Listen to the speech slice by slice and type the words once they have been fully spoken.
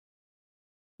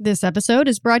This episode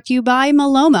is brought to you by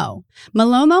Malomo.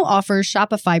 Malomo offers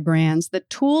Shopify brands the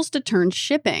tools to turn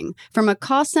shipping from a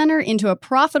cost center into a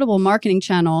profitable marketing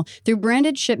channel through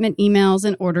branded shipment emails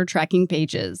and order tracking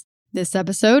pages. This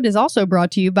episode is also brought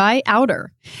to you by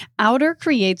Outer. Outer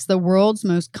creates the world's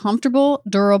most comfortable,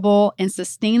 durable, and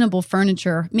sustainable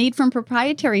furniture made from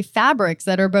proprietary fabrics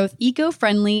that are both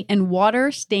eco-friendly and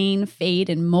water, stain, fade,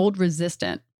 and mold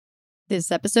resistant.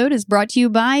 This episode is brought to you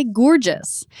by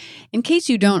Gorgias. In case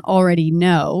you don't already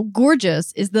know,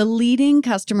 Gorgias is the leading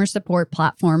customer support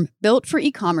platform built for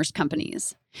e-commerce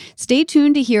companies. Stay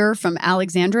tuned to hear from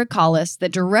Alexandra Collis, the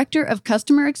Director of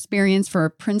Customer Experience for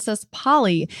Princess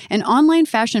Polly, an online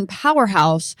fashion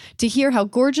powerhouse, to hear how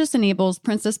Gorgias enables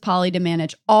Princess Polly to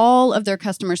manage all of their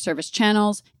customer service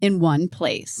channels in one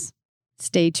place.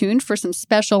 Stay tuned for some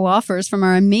special offers from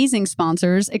our amazing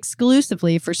sponsors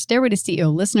exclusively for Stairway to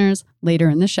CEO listeners later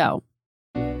in the show.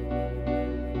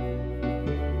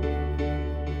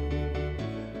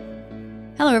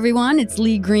 Hello, everyone. It's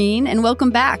Lee Green, and welcome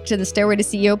back to the Stairway to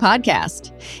CEO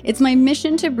podcast. It's my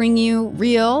mission to bring you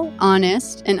real,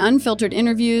 honest, and unfiltered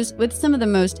interviews with some of the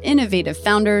most innovative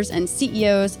founders and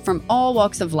CEOs from all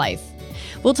walks of life.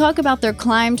 We'll talk about their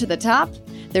climb to the top,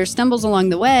 their stumbles along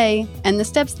the way, and the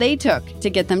steps they took to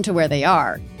get them to where they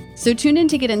are. So tune in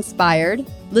to get inspired,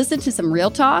 listen to some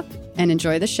real talk, and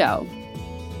enjoy the show.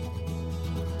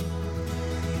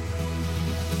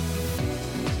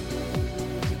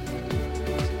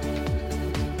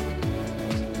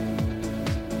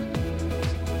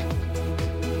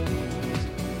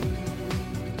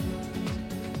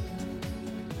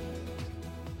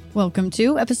 Welcome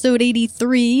to episode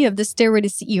 83 of the Stairway to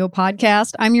CEO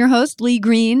podcast. I'm your host, Lee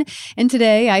Green, and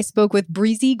today I spoke with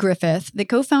Breezy Griffith, the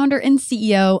co-founder and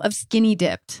CEO of Skinny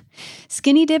Dipped.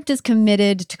 Skinny Dipped is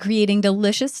committed to creating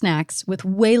delicious snacks with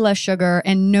way less sugar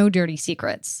and no dirty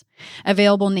secrets.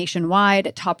 Available nationwide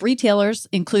at top retailers,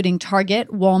 including Target,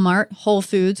 Walmart, Whole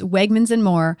Foods, Wegmans, and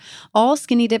more, all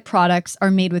Skinny Dip products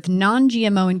are made with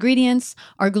non-GMO ingredients,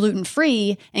 are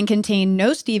gluten-free, and contain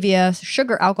no stevia,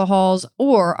 sugar alcohols,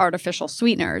 or artificial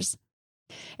sweeteners.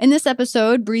 In this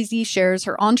episode, Breezy shares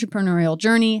her entrepreneurial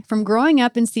journey from growing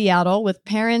up in Seattle with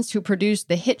parents who produced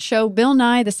the hit show Bill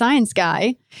Nye the Science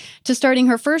Guy, to starting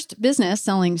her first business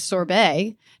selling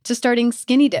sorbet, to starting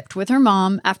Skinny Dipped with her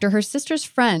mom after her sister's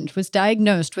friend was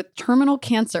diagnosed with terminal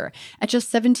cancer at just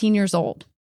 17 years old.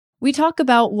 We talk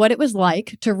about what it was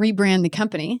like to rebrand the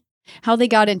company, how they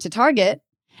got into Target,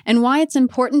 and why it's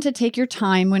important to take your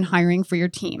time when hiring for your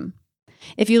team.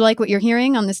 If you like what you're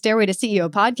hearing on the Stairway to CEO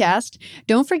podcast,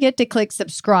 don't forget to click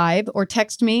subscribe or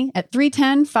text me at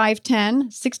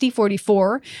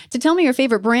 310-510-6044 to tell me your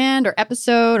favorite brand or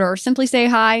episode, or simply say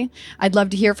hi. I'd love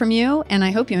to hear from you, and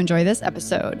I hope you enjoy this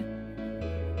episode.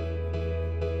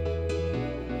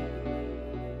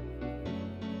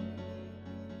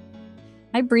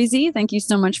 Hi, Breezy. Thank you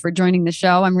so much for joining the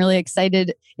show. I'm really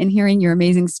excited in hearing your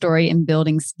amazing story in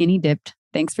building Skinny Dipped.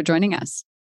 Thanks for joining us.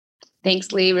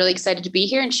 Thanks, Lee. Really excited to be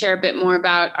here and share a bit more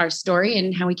about our story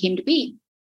and how we came to be.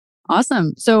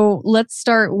 Awesome. So let's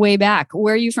start way back.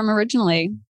 Where are you from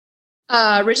originally?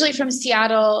 Originally from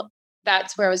Seattle.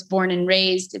 That's where I was born and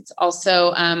raised. It's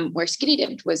also where Skinny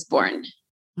Dipped was born.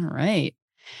 All right.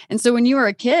 And so when you were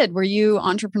a kid, were you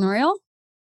entrepreneurial?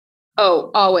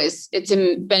 Oh, always. It's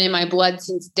been in my blood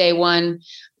since day one.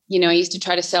 You know, I used to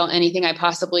try to sell anything I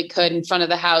possibly could in front of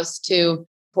the house to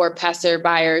poor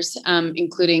passerbyers,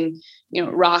 including,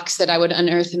 rocks that I would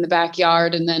unearth in the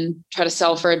backyard and then try to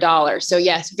sell for $1. So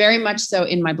yes, very much so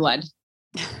in my blood.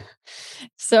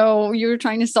 So you were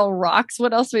trying to sell rocks.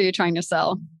 What else were you trying to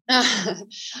sell?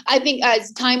 I think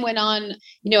as time went on,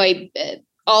 I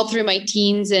all through my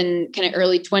teens and kind of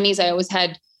early 20s, I always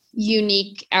had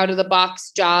unique out of the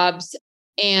box jobs.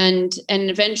 And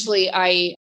eventually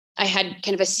I had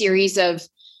kind of a series of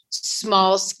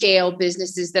small scale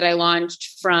businesses that I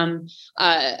launched, from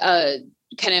a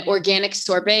kind of organic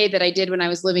sorbet that I did when I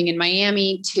was living in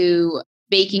Miami, to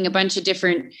baking a bunch of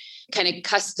different kind of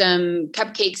custom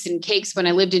cupcakes and cakes when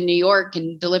I lived in New York,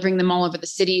 and delivering them all over the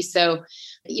city. So,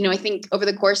 I think over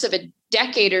the course of a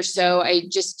decade or so, I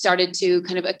just started to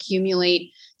kind of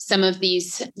accumulate some of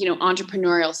these,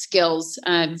 entrepreneurial skills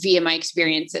via my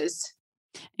experiences.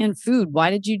 And food. Why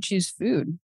did you choose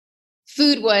food?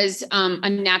 Food was a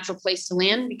natural place to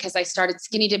land because I started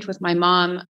Skinny Dipped with my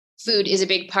mom. Food is a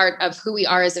big part of who we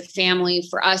are as a family.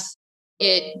 For us,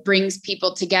 it brings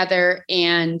people together,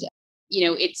 and,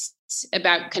 it's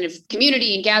about kind of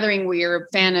community and gathering. We're a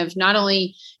fan of not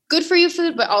only good for you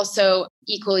food, but also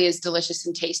equally as delicious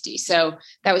and tasty. So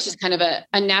that was just kind of a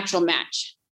natural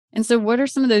match. And so what are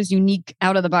some of those unique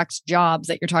out of the box jobs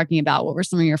that you're talking about? What were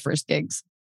some of your first gigs?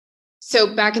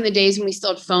 So back in the days when we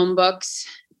still had phone books,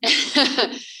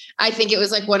 I think it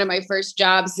was like one of my first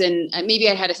jobs. And maybe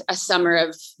I had a summer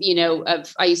of,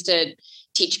 I used to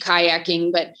teach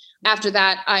kayaking, but after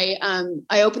that,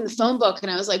 I opened the phone book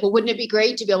and I was like, well, wouldn't it be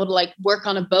great to be able to like work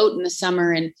on a boat in the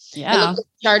summer? And I looked at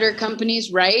charter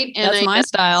companies, right? And that's my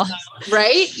style.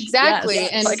 Right? Exactly.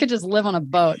 Yes. And if I could just live on a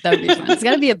boat, that would be fun. It's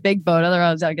got to be a big boat.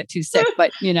 Otherwise I'll get too sick,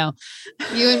 but you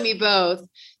and me both.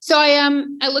 So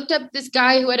I looked up this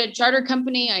guy who had a charter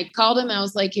company. I called him. I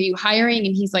was like, are you hiring?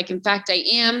 And he's like, in fact, I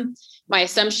am. My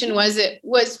assumption was it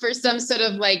was for some sort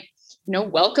of like,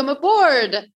 welcome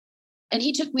aboard. And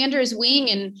he took me under his wing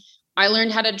and I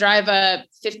learned how to drive a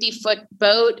 50-foot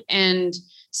boat and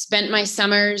spent my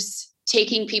summers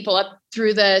taking people up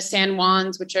through the San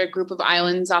Juans, which are a group of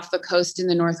islands off the coast in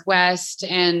the Northwest,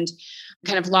 and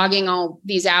kind of logging all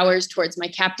these hours towards my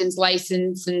captain's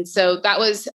license. And so that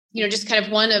was, just kind of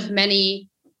one of many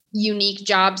unique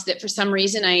jobs that for some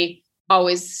reason I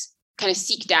always kind of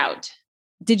seeked out.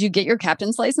 Did you get your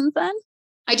captain's license then?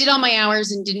 I did all my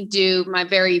hours and didn't do my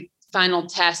very final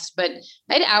test, but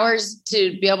I had hours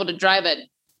to be able to drive a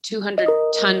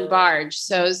 200-ton barge.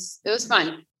 So it was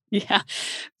fun. Yeah.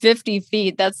 50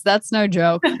 feet. That's no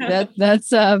joke. That's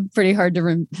pretty hard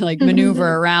to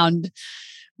maneuver around.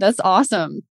 That's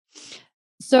awesome.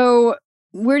 So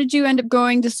where did you end up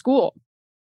going to school?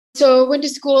 So I went to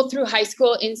school through high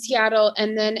school in Seattle.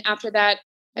 And then after that,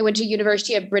 I went to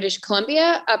University of British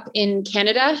Columbia up in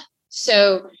Canada.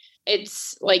 So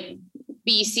it's like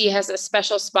BC has a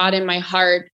special spot in my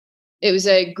heart. It was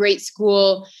a great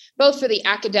school, both for the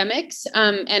academics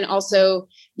and also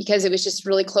because it was just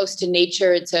really close to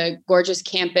nature. It's a gorgeous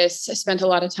campus. I spent a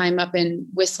lot of time up in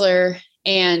Whistler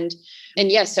and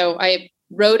so I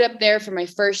rode up there for my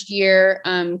first year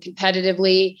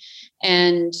competitively.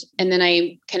 And then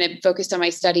I kind of focused on my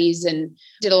studies and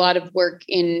did a lot of work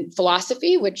in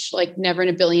philosophy, which like never in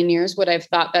a billion years would I've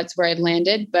thought that's where I'd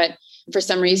landed. But for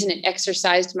some reason, it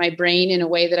exercised my brain in a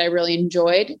way that I really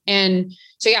enjoyed. And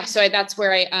so that's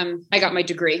where I got my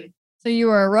degree. So you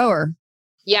were a rower?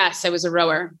 Yes, I was a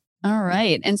rower. All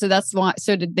right. And so that's why,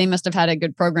 they must have had a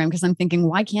good program, because I'm thinking,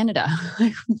 why Canada?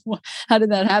 How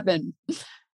did that happen?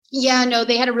 Yeah, no,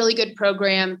 they had a really good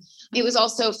program. It was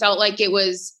also felt like it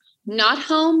was not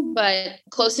home, but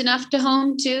close enough to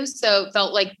home too. So it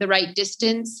felt like the right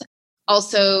distance.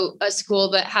 Also a school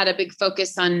that had a big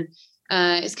focus on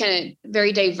it's kind of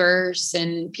very diverse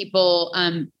and people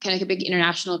kind of like a big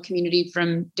international community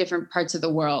from different parts of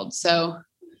the world. So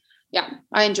yeah,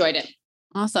 I enjoyed it.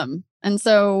 Awesome. And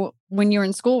so when you were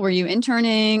in school, were you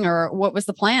interning or what was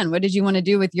the plan? What did you want to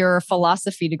do with your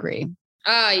philosophy degree?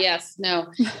 Yes.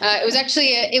 No, it was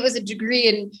actually, it was a degree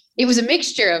and it was a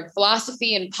mixture of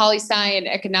philosophy and poli-sci and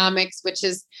economics, which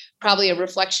is probably a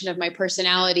reflection of my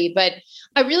personality. But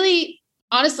I really,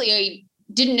 honestly, I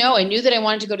didn't know. I knew that I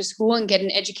wanted to go to school and get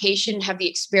an education, have the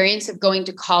experience of going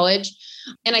to college.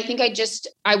 And I think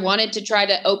I wanted to try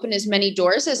to open as many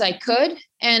doors as I could.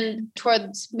 And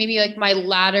towards maybe like my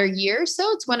latter year or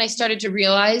so, it's when I started to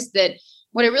realize that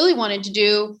what I really wanted to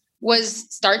do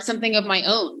was start something of my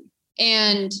own.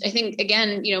 And I think,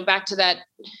 again, back to that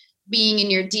being in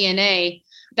your DNA,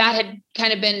 that had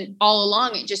kind of been all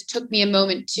along. It just took me a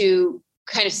moment to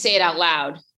kind of say it out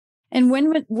loud. And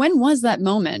when was that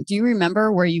moment? Do you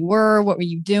remember where you were? What were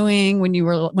you doing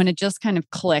when it just kind of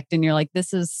clicked and you're like,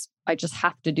 I just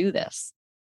have to do this?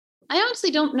 I honestly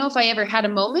don't know if I ever had a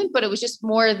moment, but it was just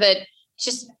more that it's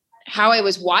just how I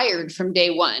was wired from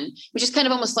day one, which is kind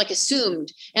of almost like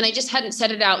assumed. And I just hadn't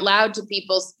said it out loud to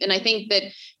people. And I think that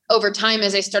over time,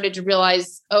 as I started to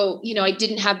realize, I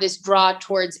didn't have this draw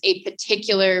towards a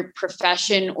particular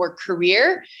profession or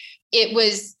career, it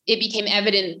became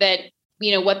evident that,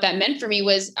 what that meant for me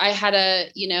was I had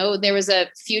there was a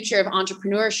future of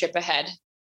entrepreneurship ahead.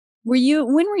 When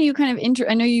were you kind of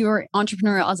I know you were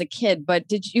entrepreneurial as a kid, but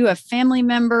did you have family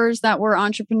members that were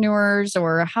entrepreneurs,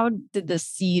 or how did the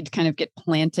seed kind of get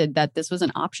planted that this was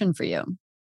an option for you?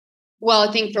 Well,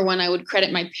 I think for one, I would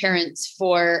credit my parents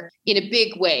in a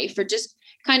big way, for just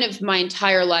kind of my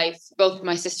entire life, both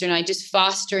my sister and I, just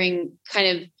fostering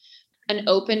kind of an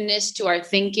openness to our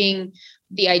thinking,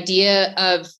 the idea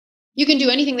of you can do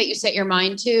anything that you set your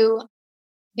mind to.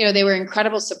 They were an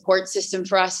incredible support system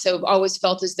for us. So I've always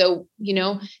felt as though,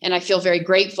 and I feel very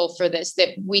grateful for this, that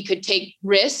we could take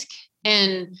risk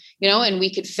and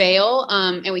we could fail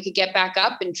and we could get back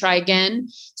up and try again.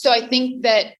 So I think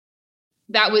that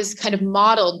was kind of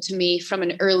modeled to me from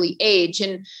an early age.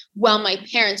 And while my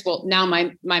parents, now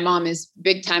my mom is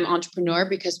big time entrepreneur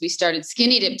because we started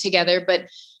Skinny Dip together, but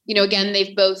again,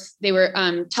 they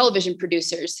were television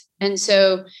producers. And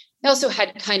so they also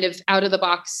had kind of out of the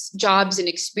box jobs and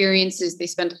experiences. They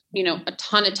spent, a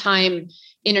ton of time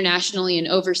internationally and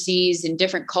overseas in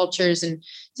different cultures. And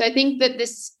so I think that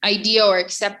this idea or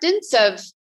acceptance of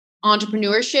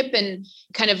entrepreneurship and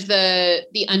kind of the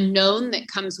unknown that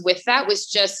comes with that was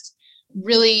just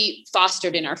really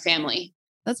fostered in our family.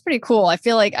 That's pretty cool. I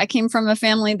feel like I came from a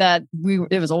family that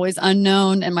it was always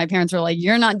unknown. And my parents were like,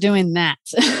 you're not doing that.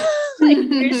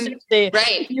 Like,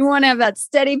 right. You want to have that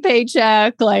steady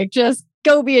paycheck, like just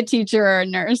go be a teacher or a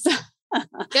nurse.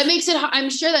 That makes it, I'm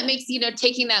sure that makes,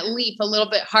 taking that leap a little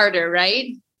bit harder,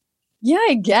 right? Yeah,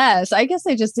 I guess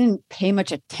I just didn't pay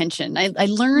much attention. I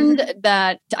learned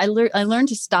that I learned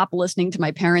to stop listening to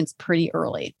my parents pretty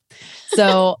early.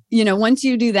 So, once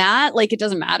you do that, like, it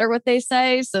doesn't matter what they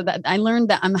say. So that I learned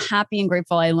that I'm happy and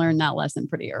grateful I learned that lesson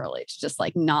pretty early, to just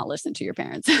like not listen to your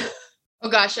parents. Oh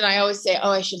gosh. And I always say,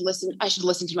 I should listen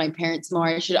to my parents more.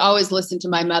 I should always listen to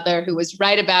my mother, who was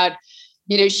right about,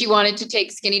 she wanted to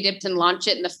take Skinny Dipped and launch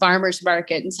it in the farmer's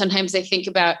market. And sometimes I think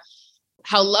about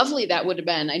how lovely that would have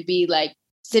been. I'd be like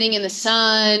sitting in the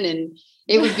sun and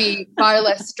it would be far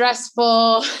less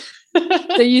stressful.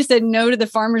 So you said no to the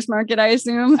farmer's market, I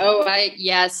assume?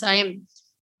 Yes, I am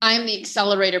the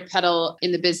accelerator pedal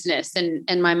in the business.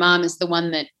 And my mom is the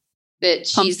one that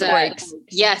she's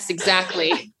yes,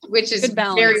 exactly. Which is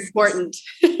very important.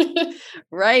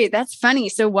 Right. That's funny.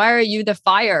 So why are you the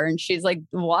fire and she's like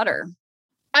the water?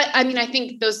 I mean, I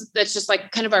think that's just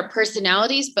like kind of our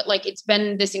personalities, but like it's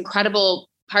been this incredible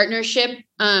partnership,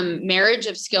 marriage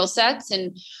of skill sets.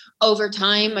 And over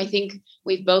time, I think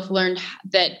we've both learned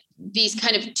that these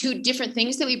kind of two different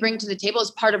things that we bring to the table is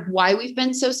part of why we've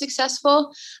been so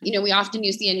successful. We often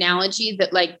use the analogy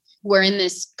that like we're in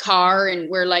this car and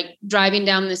we're like driving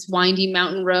down this windy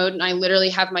mountain road. And I literally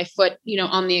have my foot,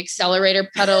 on the accelerator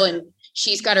pedal and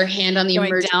she's got her hand on the going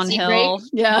emergency downhill. brake.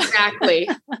 Yeah, exactly.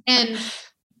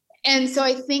 And so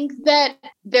I think that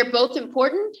they're both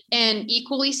important and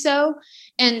equally so.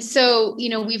 And so,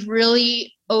 we've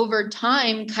really over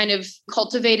time kind of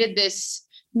cultivated this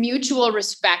mutual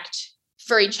respect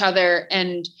for each other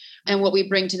and what we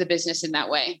bring to the business in that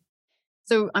way.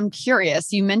 So I'm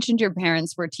curious, you mentioned your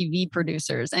parents were TV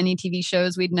producers. Any TV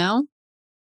shows we'd know?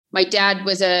 My dad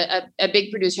was a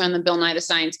big producer on the Bill Nye the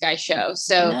Science Guy show.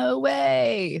 So no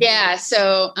way. Yeah.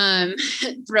 So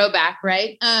throwback,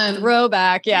 right?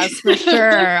 Throwback. Yes, for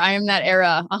sure. I am that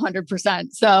era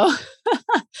 100%. So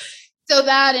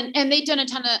that, and they've done a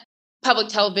ton of public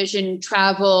television,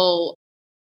 travel,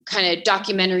 kind of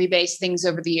documentary based things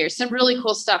over the years. Some really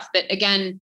cool stuff that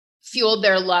again, fueled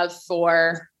their love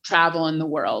for travel in the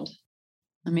world.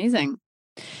 Amazing.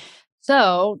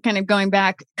 So kind of going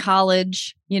back,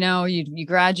 college, you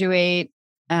graduate,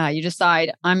 you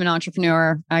decide I'm an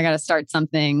entrepreneur. I got to start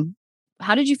something.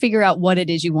 How did you figure out what it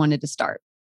is you wanted to start?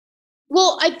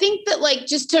 Well, I think that like,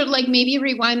 just to like maybe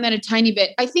rewind that a tiny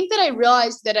bit, I think that I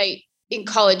realized that in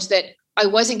college that I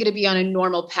wasn't going to be on a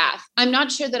normal path. I'm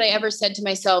not sure that I ever said to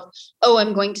myself, oh,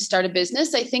 I'm going to start a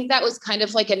business. I think that was kind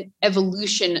of like an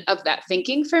evolution of that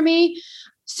thinking for me.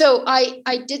 So I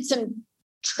did some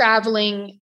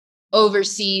traveling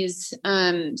overseas,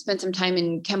 spent some time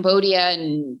in Cambodia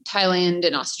and Thailand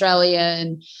and Australia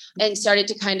and started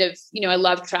to kind of, I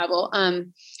love travel,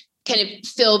 kind of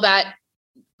fill that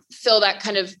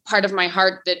kind of part of my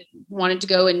heart that wanted to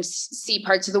go and see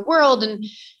parts of the world.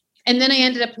 And then I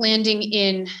ended up landing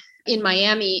in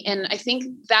Miami. And I think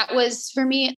that was for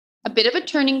me a bit of a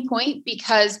turning point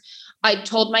because I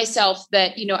told myself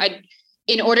that,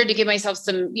 in order to give myself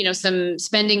some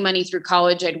spending money through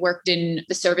college, I'd worked in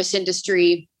the service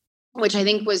industry, which I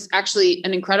think was actually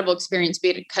an incredible experience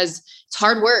because it's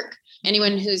hard work.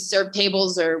 Anyone who's served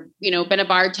tables or, been a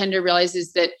bartender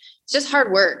realizes that it's just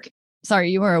hard work.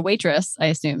 Sorry, you were a waitress, I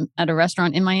assume, at a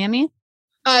restaurant in Miami?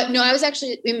 No, I was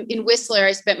actually in Whistler.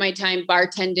 I spent my time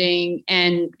bartending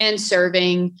and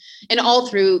serving and all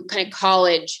through kind of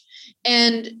college.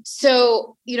 And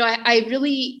so, I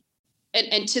really,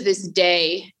 and to this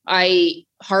day,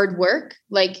 hard work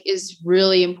is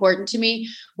really important to me.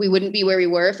 We wouldn't be where we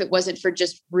were if it wasn't for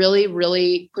just really,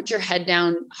 really put your head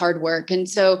down, hard work. And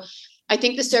so I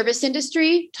think the service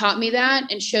industry taught me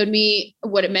that and showed me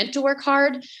what it meant to work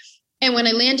hard. And when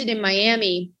I landed in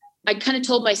Miami, I kind of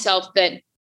told myself that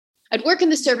I'd work in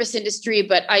the service industry,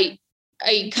 but I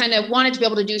kind of wanted to be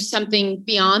able to do something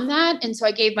beyond that. And so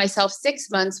I gave myself 6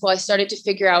 months while I started to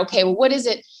figure out, okay, well, what is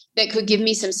it that could give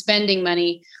me some spending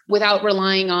money without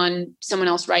relying on someone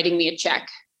else writing me a check?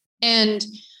 And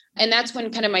that's when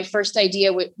kind of my first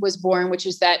idea was born, which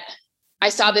is that I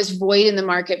saw this void in the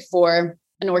market for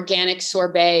an organic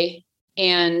sorbet.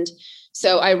 And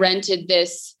so I rented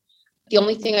this. The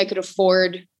only thing I could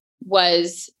afford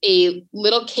was a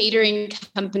little catering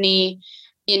company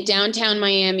in downtown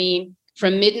Miami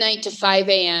from midnight to 5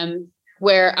 a.m.,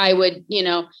 where I would,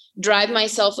 drive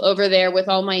myself over there with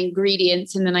all my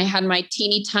ingredients. And then I had my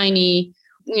teeny tiny,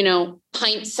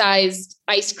 pint-sized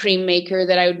ice cream maker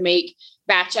that I would make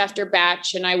batch after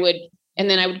batch. And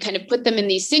then I would kind of put them in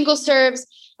these single serves.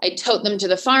 I'd tote them to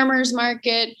the farmer's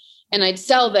market and I'd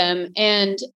sell them.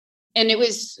 And it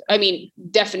was,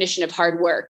 definition of hard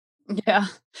work. Yeah.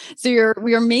 So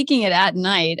we were making it at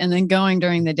night and then going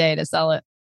during the day to sell it.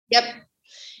 Yep.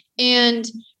 And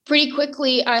pretty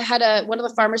quickly, I had one of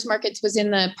the farmers markets was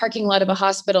in the parking lot of a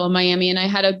hospital in Miami. And I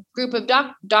had a group of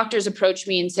doctors approach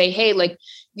me and say, hey, like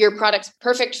your product's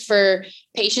perfect for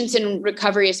patients in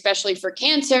recovery, especially for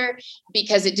cancer,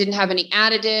 because it didn't have any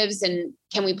additives. And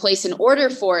can we place an order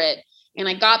for it? And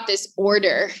I got this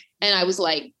order and I was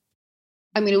like,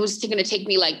 it was going to take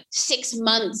me like 6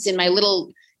 months in my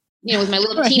little, with my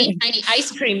little teeny tiny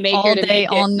ice cream maker. All day,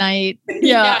 all night.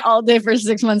 Yeah, all day for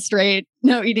 6 months straight.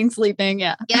 No eating, sleeping.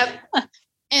 Yeah. Yep.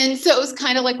 And so it was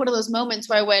kind of like one of those moments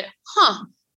where I went,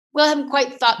 well, I haven't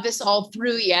quite thought this all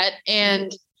through yet.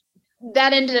 And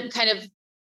that ended up kind of,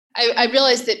 I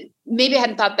realized that maybe I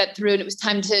hadn't thought that through and it was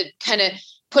time to kind of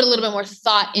put a little bit more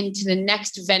thought into the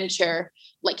next venture.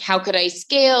 Like, how could I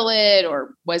scale it?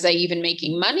 Or was I even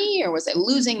making money or was I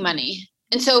losing money?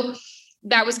 And so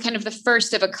that was kind of the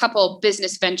first of a couple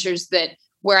business ventures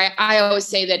where I always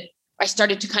say that I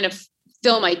started to kind of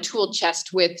fill my tool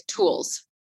chest with tools.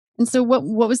 And so what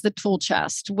was the tool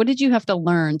chest? What did you have to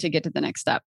learn to get to the next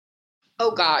step?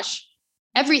 Oh gosh,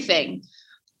 everything.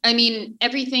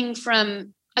 Everything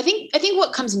from, I think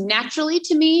what comes naturally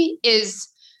to me is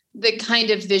the kind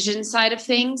of vision side of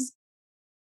things,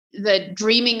 the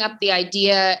dreaming up the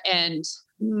idea, and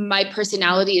my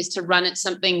personality is to run at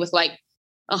something with like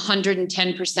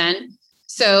 110%.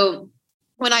 So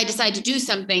when I decide to do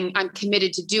something, I'm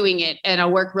committed to doing it and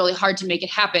I'll work really hard to make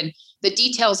it happen. The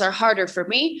details are harder for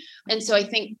me. And so I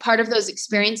think part of those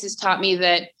experiences taught me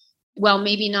that, well,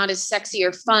 maybe not as sexy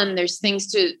or fun. There's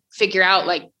things to figure out,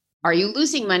 like, are you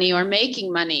losing money or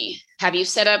making money? Have you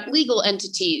set up legal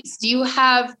entities? Do you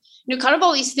have, kind of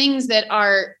all these things that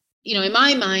are, in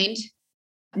my mind,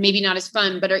 maybe not as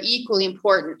fun, but are equally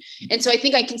important. And so I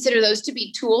think I consider those to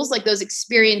be tools, like those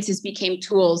experiences became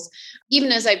tools.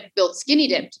 Even as I built Skinny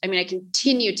Dipped, I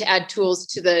continue to add tools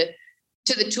to the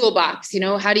toolbox.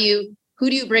 Who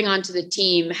do you bring onto the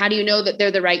team? How do you know that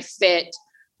they're the right fit?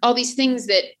 All these things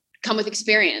that come with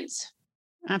experience.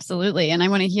 Absolutely. And I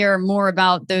want to hear more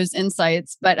about those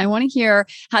insights, but I want to hear,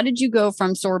 how did you go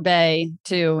from Sorbet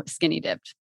to Skinny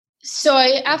Dipped? So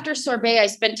after Sorbet, I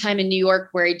spent time in New York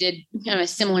where I did kind of a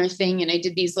similar thing. And I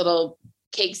did these little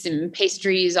cakes and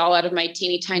pastries all out of my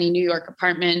teeny tiny New York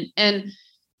apartment. And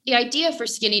the idea for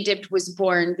Skinny Dipped was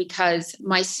born because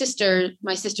my sister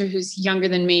who's younger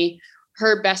than me,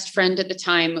 her best friend at the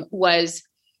time was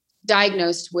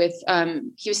diagnosed with,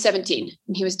 he was 17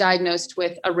 and he was diagnosed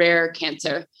with a rare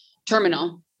cancer,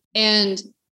 terminal. And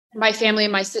my family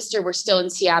and my sister were still in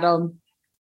Seattle.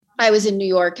 I was in New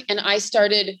York and I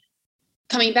started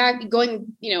coming back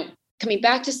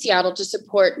to Seattle to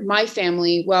support my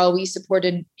family while we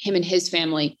supported him and his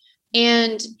family.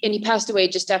 And he passed away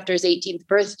just after his 18th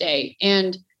birthday.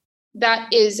 And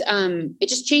that is, it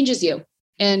just changes you.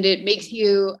 And it makes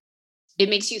you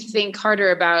think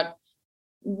harder about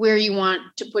where you want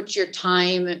to put your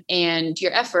time and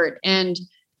your effort. And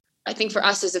I think for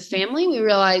us as a family, we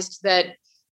realized that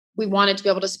we wanted to be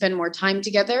able to spend more time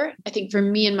together. I think for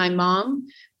me and my mom,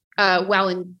 while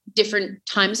in different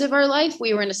times of our life,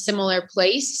 we were in a similar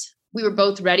place. We were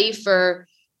both ready for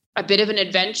a bit of an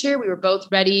adventure. We were both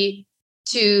ready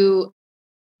to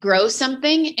grow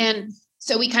something. And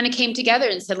so we kind of came together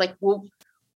and said, like, well,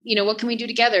 what can we do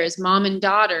together as mom and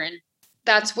daughter? And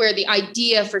that's where the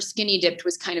idea for Skinny Dipped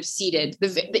was kind of seeded,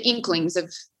 the inklings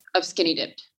of Skinny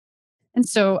Dipped. And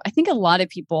so I think a lot of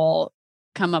people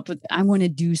come up with, I want to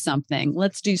do something.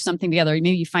 Let's do something together.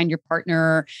 Maybe you find your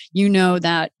partner,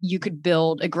 that you could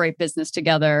build a great business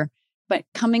together, but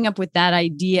coming up with that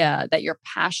idea that you're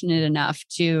passionate enough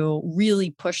to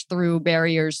really push through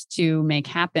barriers to make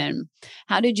happen.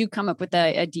 How did you come up with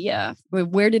that idea?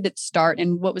 Where did it start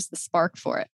and what was the spark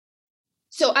for it?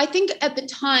 So I think at the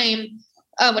time,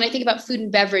 when I think about food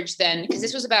and beverage then, because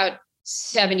this was about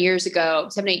 7, 8 years ago,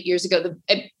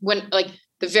 when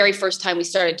the very first time we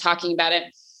started talking about it,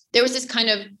 there was this kind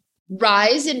of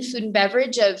rise in food and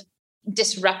beverage of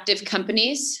disruptive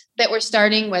companies that were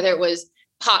starting, whether it was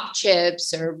pop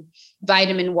chips or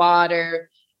vitamin water.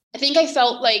 I think I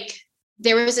felt like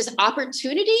there was this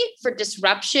opportunity for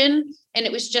disruption, and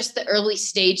it was just the early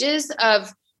stages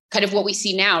of kind of what we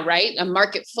see now, right? A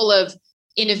market full of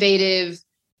innovative,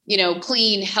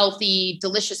 clean, healthy,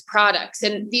 delicious products.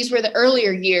 And these were the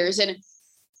earlier years. And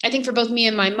I think for both me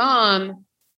and my mom,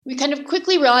 we kind of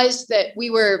quickly realized that we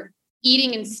were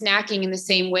eating and snacking in the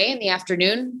same way in the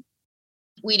afternoon.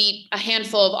 We'd eat a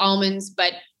handful of almonds,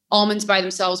 but almonds by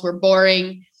themselves were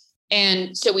boring.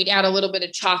 And so we'd add a little bit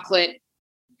of chocolate.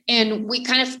 And we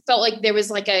kind of felt like there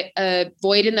was like a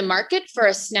void in the market for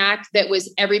a snack that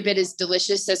was every bit as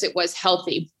delicious as it was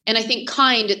healthy. And I think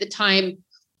Kind at the time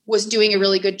was doing a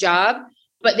really good job,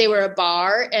 but they were a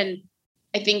bar. And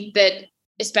I think that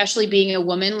especially being a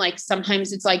woman, like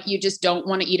sometimes it's like you just don't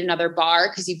want to eat another bar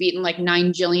because you've eaten like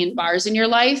 9 jillion bars in your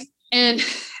life. And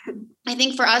I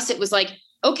think for us, it was like,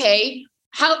 okay,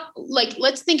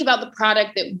 let's think about the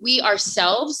product that we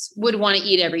ourselves would want to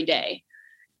eat every day.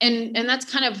 And that's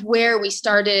kind of where we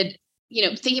started,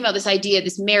 thinking about this idea,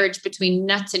 this marriage between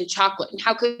nuts and chocolate, and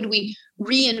how could we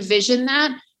re-envision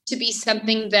that to be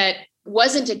something that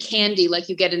wasn't a candy like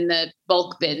you get in the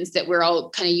bulk bins that we're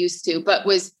all kind of used to, but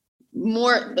was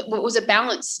a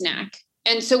balanced snack.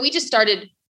 And so we just started,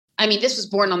 this was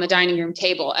born on the dining room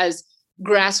table as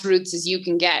grassroots as you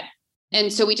can get.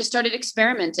 And so we just started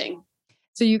experimenting.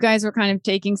 So you guys were kind of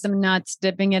taking some nuts,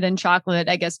 dipping it in chocolate,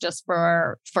 I guess, just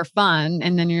for fun.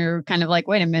 And then you're kind of like,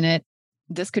 wait a minute,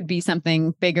 this could be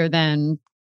something bigger than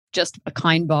just a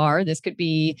Kind bar. This could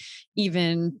be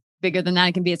even bigger than that.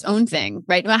 It can be its own thing,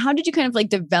 right? How did you kind of like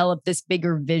develop this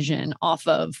bigger vision off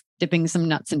of dipping some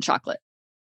nuts in chocolate?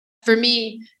 For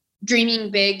me, dreaming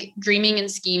big, dreaming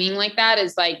and scheming like that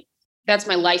is like, that's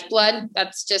my lifeblood.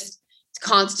 That's just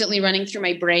constantly running through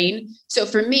my brain. So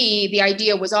for me, the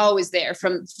idea was always there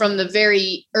from the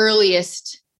very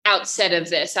earliest outset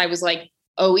of this. I was like,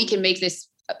 oh, we can make this,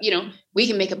 we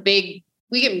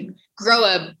can grow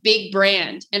a big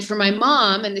brand. And for my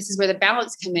mom, and this is where the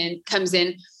balance comes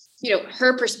in,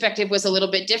 her perspective was a little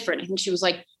bit different. I think she was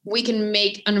like, we can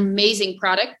make an amazing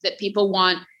product that people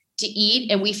want to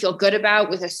eat and we feel good about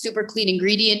with a super clean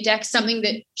ingredient deck, something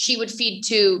that she would feed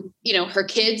to, her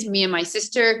kids, me and my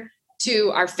sister,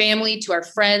 to our family, to our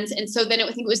friends. And so then I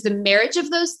think it was the marriage of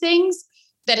those things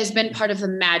that has been part of the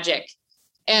magic.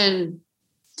 And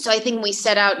so I think when we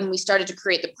set out and we started to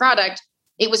create the product,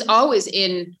 it was always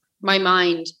in my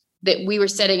mind that we were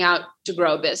setting out to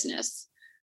grow a business.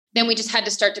 Then we just had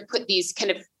to start to put these kind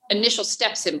of initial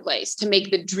steps in place to make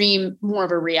the dream more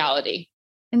of a reality.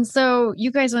 And so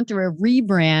you guys went through a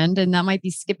rebrand, and that might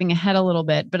be skipping ahead a little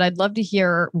bit, but I'd love to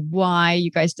hear why you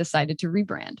guys decided to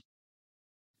rebrand.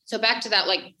 So back to that,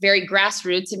 like very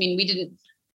grassroots.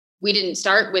 We didn't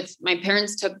start with, my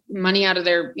parents took money out of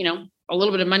their, a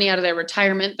little bit of money out of their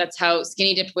retirement. That's how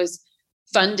Skinny Dipped was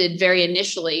funded very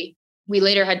initially. We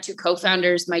later had 2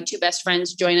 co-founders, my 2 best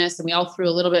friends, join us, and we all threw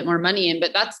a little bit more money in,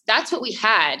 but that's what we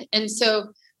had. And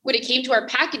so when it came to our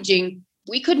packaging,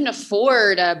 we couldn't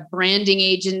afford a branding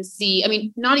agency.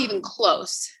 Not even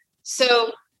close.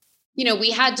 So,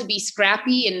 we had to be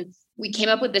scrappy, and we came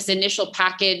up with this initial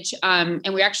package, and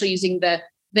we're actually using the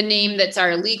name that's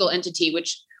our legal entity,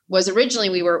 which was originally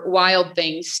we were Wild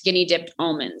Things Skinny Dipped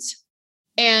Almonds.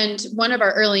 And one of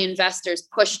our early investors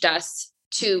pushed us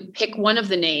to pick one of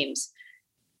the names.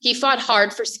 He fought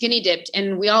hard for Skinny Dipped,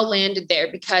 and we all landed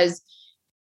there because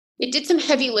it did some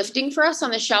heavy lifting for us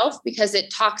on the shelf, because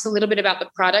it talks a little bit about the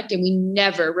product, and we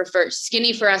never refer.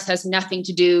 Skinny for us has nothing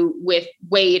to do with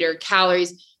weight or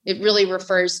calories. It really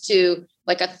refers to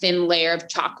like a thin layer of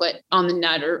chocolate on the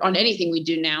nut or on anything we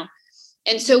do now.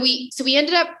 And so we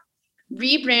ended up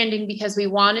rebranding because we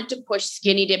wanted to push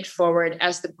Skinny Dipped forward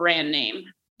as the brand name.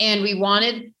 And we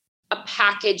wanted a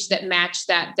package that matched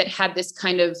that had this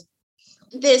kind of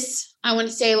I want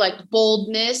to say like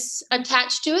boldness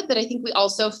attached to it that I think we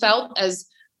also felt as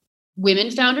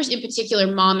women founders, in particular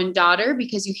mom and daughter,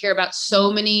 because you hear about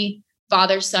so many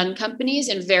father-son companies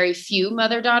and very few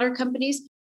mother-daughter companies.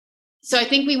 So I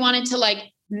think we wanted to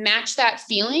like match that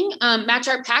feeling, match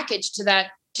our package to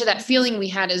that feeling we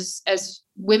had as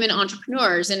women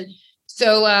entrepreneurs. And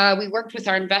so we worked with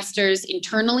our investors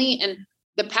internally, and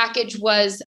the package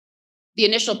was, the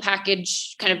initial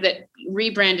package, kind of the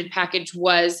rebranded package,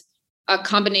 was a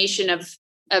combination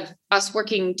of us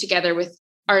working together with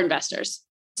our investors.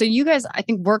 So you guys, I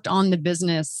think, worked on the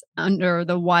business under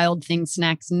the Wild Things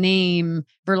Snacks name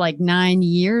for like 9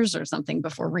 years or something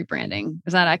before rebranding.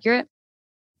 Is that accurate?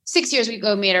 6 years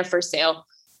ago, we made our first sale.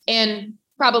 And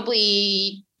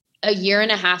probably a year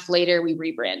and a half later, we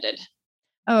rebranded.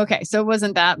 Oh, okay. So it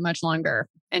wasn't that much longer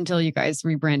until you guys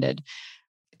rebranded.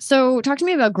 So talk to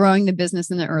me about growing the business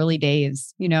in the early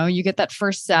days. You get that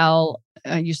first sell.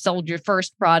 you sold your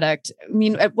first product. I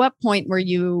mean, at what point were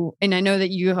you, and I know that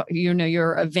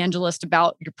you're evangelist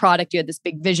about your product, you had this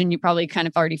big vision, you probably kind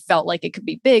of already felt like it could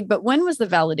be big, but when was the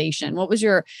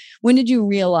validation? When did you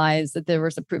realize that there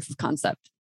was a proof of concept?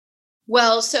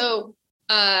 Well, so,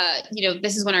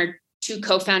 this is when our two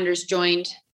co-founders joined.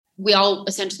 We all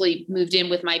essentially moved in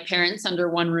with my parents under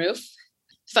one roof.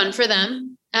 Fun for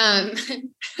them. And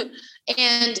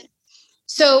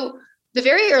so the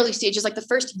very early stages, like the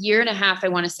first year and a half, I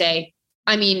want to say,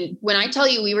 I mean, when I tell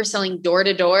you we were selling door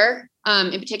to door,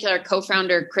 in particular, our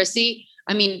co-founder, Chrissy,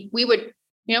 I mean, we would,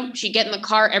 she'd get in the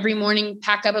car every morning,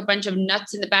 pack up a bunch of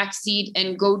nuts in the back seat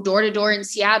and go door to door in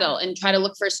Seattle and try to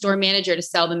look for a store manager to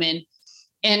sell them in.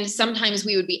 And sometimes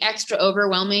we would be extra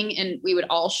overwhelming and we would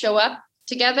all show up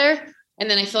together. And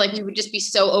then I feel like we would just be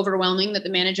so overwhelming that the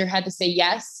manager had to say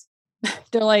yes.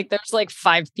 They're like, there's like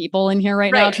 5 people in here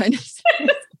right now trying to say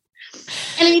And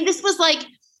I mean, this was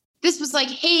like,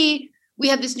 hey, we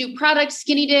have this new product,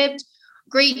 Skinny Dipped.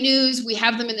 Great news. We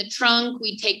have them in the trunk.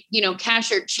 We take,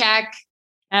 cash or check.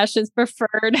 Cash is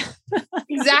preferred.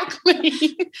 Exactly.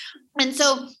 And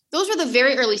so those were the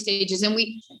very early stages.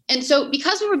 And so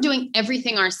because we were doing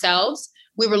everything ourselves,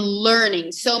 we were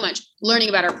learning so much, learning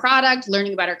about our product,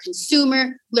 learning about our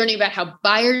consumer, learning about how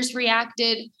buyers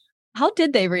reacted. How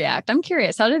did they react? I'm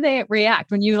curious. How did they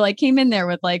react when you came in there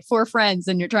with 4 friends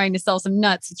and you're trying to sell some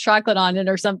nuts with chocolate on it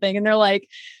or something? And they're like,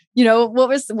 what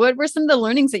were some of the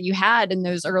learnings that you had in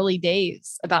those early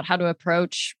days about how to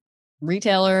approach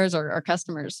retailers or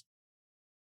customers?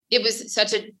 It was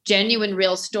such a genuine,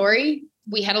 real story.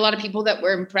 We had a lot of people that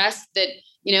were impressed that,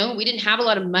 we didn't have a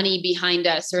lot of money behind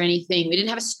us or anything. We didn't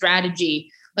have a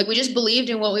strategy. We just believed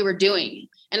in what we were doing.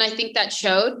 And I think that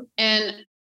showed. And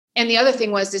the other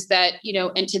thing is that,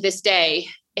 and to this day,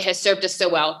 it has served us so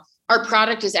well. Our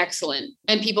product is excellent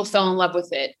and people fell in love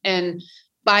with it and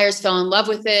buyers fell in love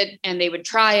with it and they would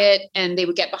try it and they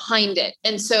would get behind it.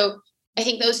 And so I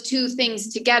think those two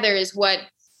things together is what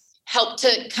helped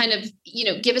to kind of,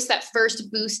 give us that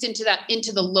first boost into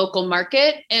the local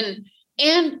market. And,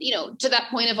 to that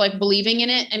point of believing in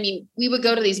it. I mean, we would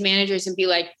go to these managers and be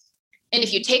like, and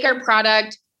if you take our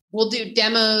product, we'll do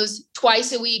demos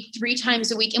twice a week, 3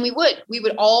 times a week. And we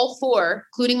would all 4,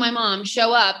 including my mom,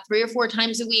 show up 3 or 4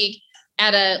 times a week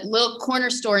at a little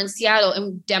corner store in Seattle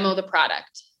and demo the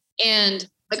product. And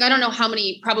I don't know how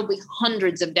many, probably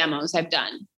hundreds of demos I've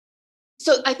done.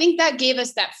 So I think that gave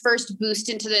us that first boost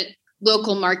into the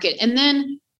local market. And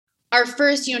then our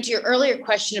first, to your earlier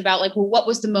question about what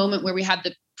was the moment where we had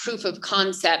the proof of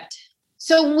concept?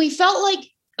 So when we felt like,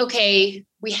 okay,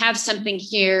 we have something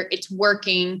here, it's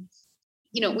working,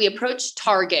 we approached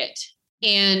Target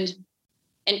and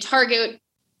Target,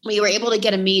 we were able to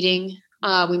get a meeting.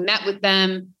 We met with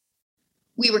them.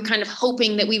 We were kind of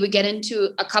hoping that we would get into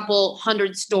a couple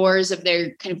hundred stores of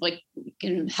their kind of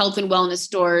health and wellness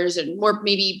stores and more,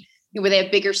 maybe where they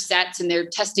have bigger sets and they're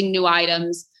testing new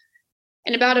items.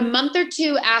 And about a month or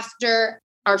 2 after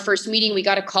our first meeting, we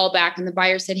got a call back and the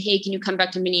buyer said, hey, can you come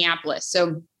back to Minneapolis?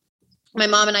 So my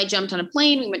mom and I jumped on a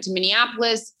plane. We went to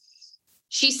Minneapolis.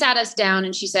 She sat us down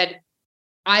and she said,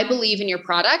 I believe in your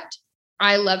product.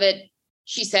 I love it.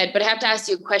 She said, but I have to ask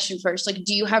you a question first.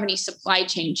 Do you have any supply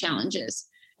chain challenges?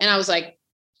 And I was like,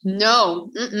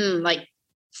 no,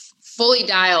 fully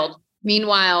dialed.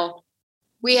 Meanwhile,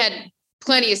 we had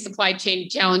plenty of supply chain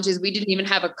challenges. We didn't even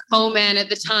have a co-man at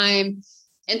the time.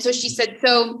 And so she said,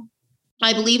 so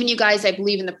I believe in you guys. I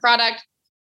believe in the product.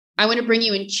 I want to bring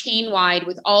you in chain wide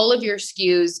with all of your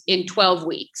SKUs in 12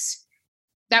 weeks.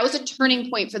 That was a turning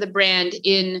point for the brand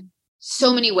in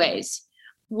so many ways.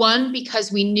 One,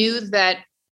 because we knew that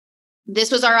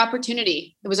this was our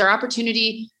opportunity. It was our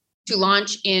opportunity to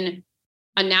launch in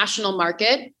a national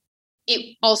market.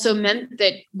 It also meant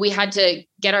that we had to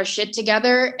get our shit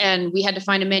together and we had to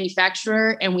find a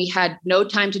manufacturer and we had no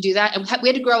time to do that. And we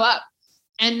had to grow up.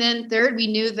 And then third, we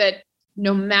knew that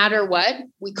no matter what,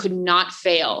 we could not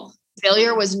fail.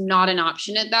 Failure was not an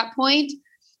option at that point.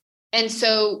 And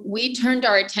so we turned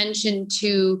our attention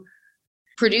to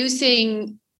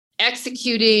producing,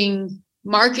 executing,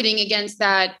 marketing against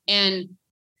that. And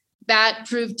that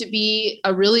proved to be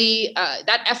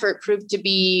that effort proved to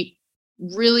be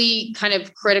really kind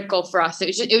of critical for us.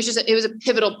 It was a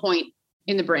pivotal point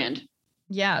in the brand.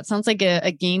 Yeah. It sounds like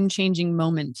a game-changing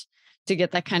moment to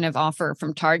get that kind of offer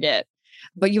from Target.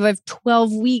 But you have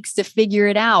 12 weeks to figure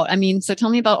it out. I mean, so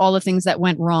tell me about all the things that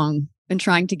went wrong in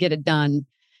trying to get it done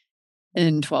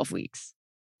in 12 weeks.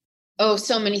 Oh,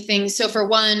 so many things. So for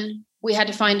one, we had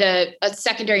to find a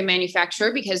secondary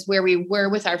manufacturer because where we were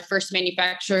with our first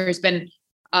manufacturer has been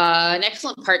an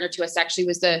excellent partner to us, actually,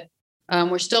 was the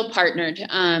We're still partnered,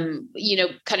 kind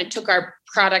of took our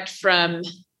product from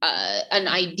an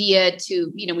idea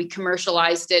to, we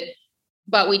commercialized it,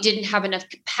 but we didn't have enough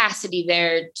capacity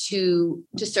there to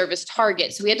service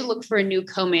Target. So we had to look for a new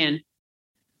co-man.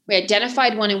 We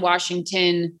identified one in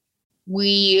Washington.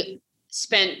 We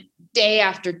spent day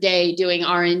after day doing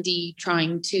R&D,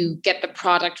 trying to get the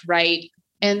product right.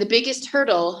 And the biggest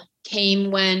hurdle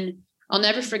came when, I'll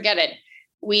never forget it.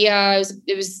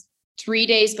 It was 3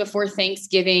 days before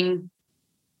Thanksgiving.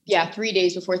 Yeah, 3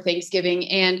 days before Thanksgiving.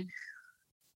 And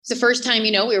it's the first time,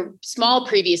 we were small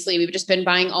previously. We've just been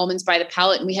buying almonds by the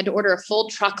pallet, and we had to order a full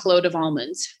truckload of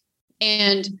almonds.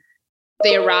 And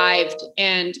they arrived,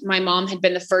 and my mom had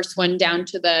been the first one down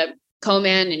to the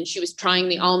co-man, and she was trying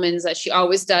the almonds as she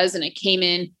always does. And I came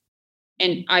in,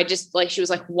 and she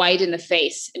was like white in the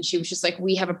face. And she was just like,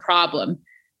 "We have a problem."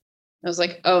 I was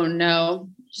like, "Oh no."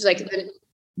 She's like,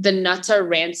 the nuts are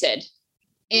rancid.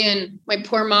 And my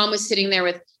poor mom was sitting there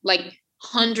with like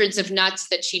hundreds of nuts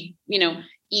that she'd,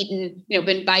 eaten,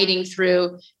 been biting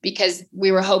through, because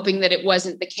we were hoping that it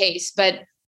wasn't the case, but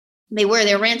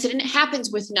they're rancid. And it happens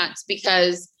with nuts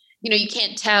because, you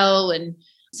can't tell. And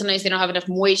sometimes they don't have enough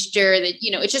moisture that,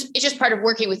 it's just part of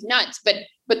working with nuts. But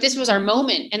this was our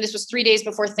moment. And this was 3 days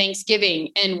before Thanksgiving.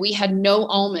 And we had no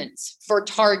almonds for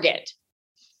Target.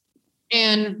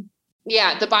 And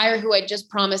yeah, the buyer who had just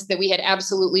promised that we had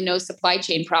absolutely no supply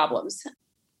chain problems.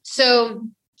 So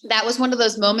that was one of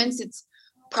those moments. It's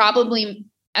probably,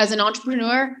 as an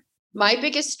entrepreneur, my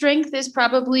biggest strength is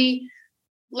probably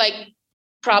like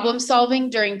problem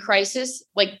solving during crisis.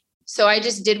 So I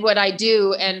just did what I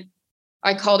do. And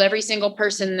I called every single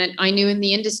person that I knew in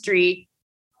the industry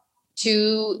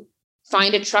to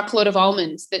find a truckload of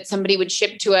almonds that somebody would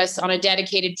ship to us on a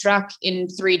dedicated truck in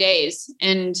 3 days.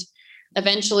 And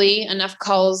eventually, enough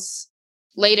calls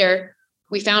later,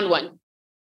 we found one.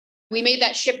 We made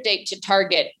that ship date to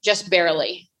Target just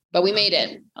barely, but we made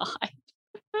it.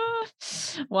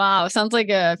 Wow. Sounds like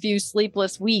a few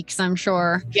sleepless weeks, I'm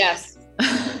sure. Yes.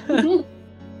 And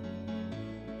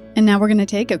now we're going to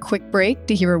take a quick break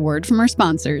to hear a word from our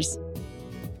sponsors.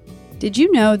 Did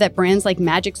you know that brands like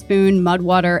Magic Spoon,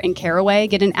 Mudwater, and Caraway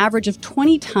get an average of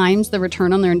 20 times the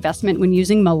return on their investment when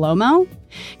using Malomo?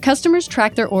 Customers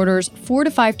track their orders 4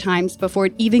 to 5 times before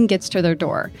it even gets to their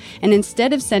door. And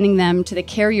instead of sending them to the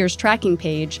carrier's tracking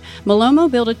page, Malomo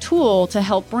built a tool to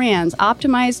help brands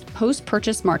optimize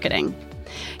post-purchase marketing.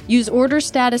 Use order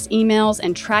status emails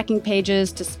and tracking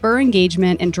pages to spur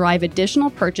engagement and drive additional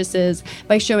purchases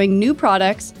by showing new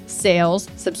products, sales,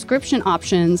 subscription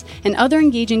options, and other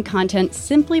engaging content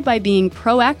simply by being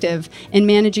proactive in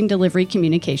managing delivery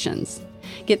communications.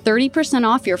 Get 30%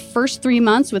 off your first 3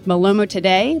 months with Malomo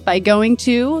today by going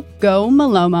to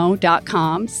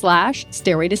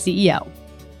gomalomo.com/Stairway to CEO.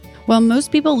 While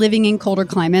most people living in colder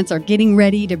climates are getting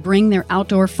ready to bring their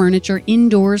outdoor furniture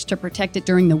indoors to protect it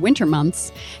during the winter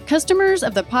months, customers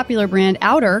of the popular brand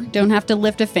Outer don't have to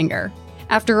lift a finger.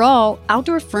 After all,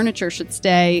 outdoor furniture should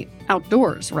stay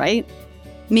outdoors, right?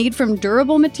 Made from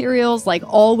durable materials like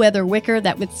all-weather wicker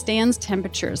that withstands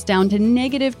temperatures down to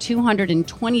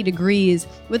 -220 degrees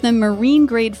with a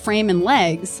marine-grade frame and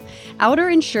legs, Outer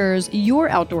ensures your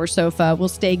outdoor sofa will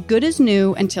stay good as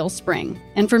new until spring,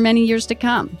 and for many years to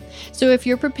come. So if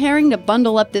you're preparing to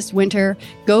bundle up this winter,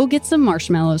 go get some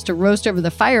marshmallows to roast over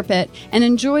the fire pit and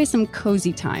enjoy some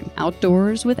cozy time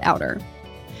outdoors with Outer.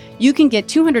 You can get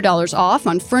 $200 off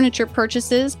on furniture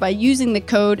purchases by using the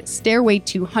code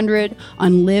STAIRWAY200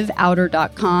 on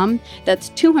liveouter.com. That's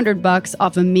 $200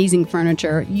 off amazing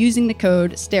furniture using the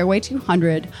code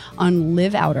STAIRWAY200 on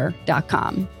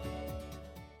liveouter.com.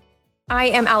 I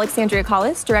am Alexandria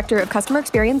Collis, Director of Customer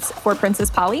Experience for Princess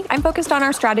Polly. I'm focused on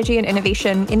our strategy and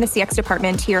innovation in the CX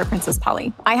department here at Princess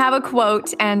Polly. I have a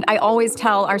quote, and I always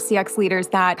tell our CX leaders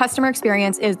that customer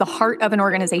experience is the heart of an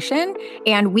organization,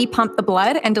 and we pump the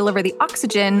blood and deliver the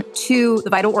oxygen to the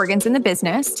vital organs in the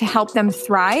business to help them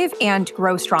thrive and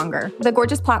grow stronger. The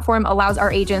Gorgias platform allows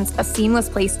our agents a seamless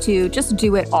place to just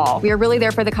do it all. We are really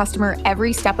there for the customer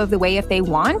every step of the way if they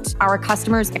want. Our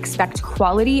customers expect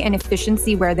quality and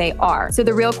efficiency where they are. So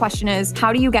the real question is,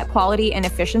 how do you get quality and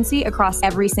efficiency across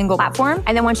every single platform?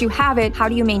 And then once you have it, how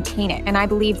do you maintain it? And I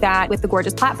believe that with the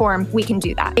Gorgias platform, we can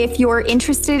do that. If you're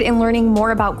interested in learning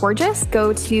more about Gorgias,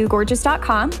 go to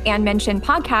gorgias.com and mention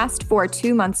podcast for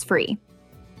 2 months free.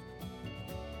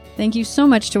 Thank you so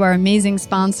much to our amazing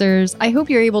sponsors. I hope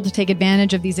you're able to take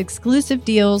advantage of these exclusive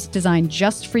deals designed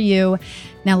just for you.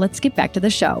 Now let's get back to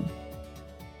the show.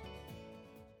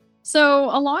 So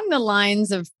along the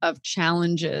lines of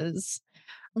challenges,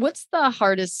 what's the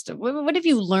hardest, what have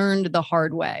you learned the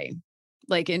hard way?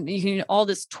 like, and you can all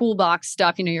this toolbox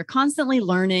stuff, you're constantly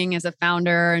learning as a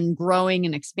founder and growing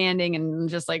and expanding and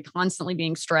just like constantly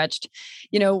being stretched.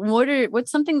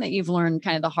 What's something that you've learned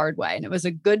kind of the hard way? And it was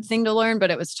a good thing to learn,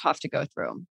 but it was tough to go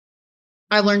through.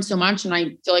 I learned so much, and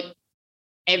I feel like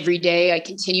every day I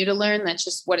continue to learn. That's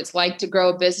just what it's like to grow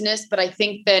a business. But I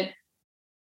think that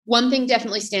one thing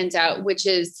definitely stands out, which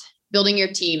is building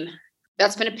your team.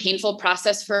 That's been a painful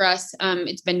process for us.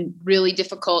 It's been really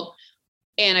difficult.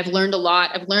 And I've learned a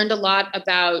lot. I've learned a lot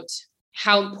about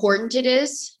how important it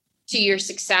is to your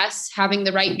success, having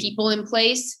the right people in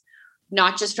place,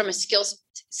 not just from a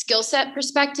skill set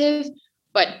perspective,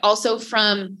 but also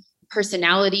from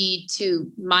personality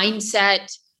to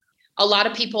mindset. A lot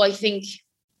of people, I think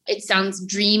it sounds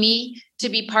dreamy to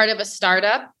be part of a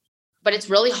startup, but it's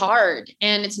really hard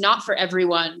and it's not for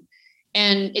everyone.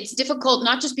 And it's difficult,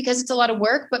 not just because it's a lot of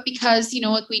work, but because,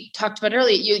 like we talked about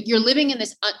earlier, you're living in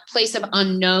this place of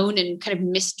unknown and kind of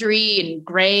mystery and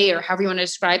gray, or however you want to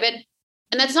describe it.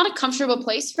 And that's not a comfortable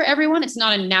place for everyone. It's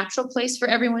not a natural place for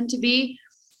everyone to be.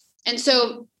 And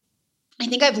so I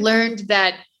think I've learned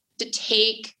that to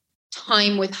take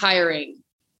time with hiring.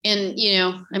 And,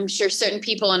 I'm sure certain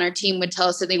people on our team would tell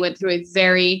us that they went through a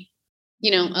very,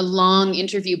 a long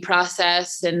interview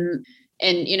process and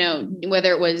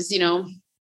whether it was,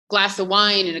 glass of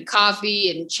wine and a coffee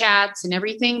and chats and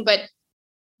everything, but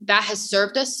that has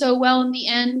served us so well in the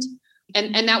end.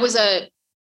 And that was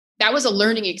a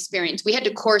learning experience. We had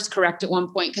to course correct at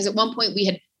one point, because at one point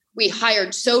we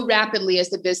hired so rapidly as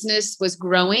the business was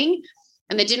growing,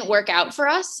 and that didn't work out for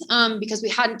us because we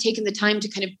hadn't taken the time to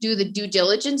kind of do the due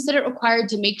diligence that it required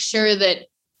to make sure that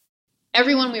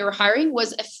everyone we were hiring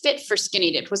was a fit for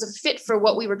Skinny Dipped, was a fit for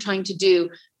what we were trying to do,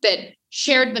 that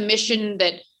shared the mission,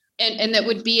 that and that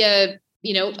would be a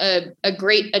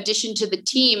great addition to the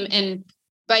team, and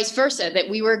vice versa, that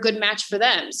we were a good match for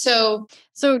them. So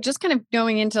just kind of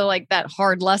going into like that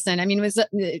hard lesson, was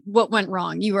what went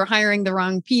wrong? You were hiring the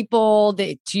wrong people.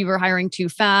 You were hiring too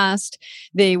fast.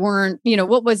 They weren't,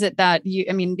 what was it that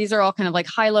these are all kind of like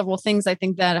high level things I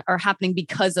think that are happening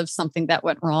because of something that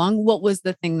went wrong. What was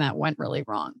the thing that went really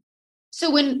wrong? So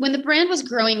when the brand was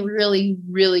growing really,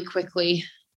 really quickly,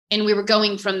 and we were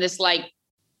going from this like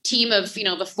team of,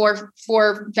 the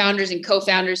four founders and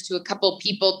co-founders to a couple of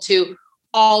people to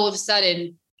all of a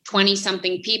sudden 20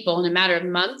 something people in a matter of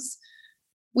months,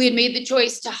 we had made the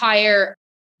choice to hire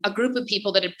a group of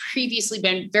people that had previously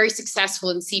been very successful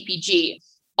in CPG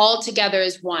all together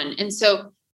as one. And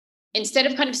so instead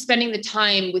of kind of spending the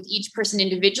time with each person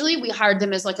individually, we hired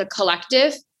them as like a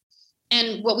collective.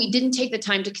 And what we didn't take the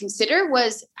time to consider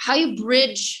was how you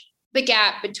bridge the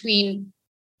gap between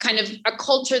kind of a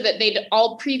culture that they'd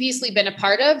all previously been a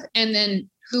part of, and then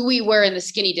who we were in the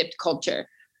Skinny Dipped culture.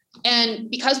 And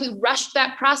because we rushed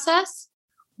that process,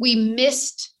 we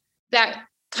missed that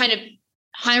kind of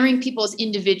hiring people as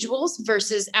individuals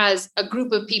versus as a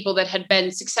group of people that had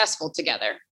been successful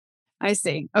together. I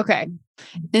see. Okay.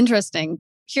 Interesting.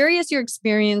 Curious your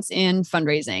experience in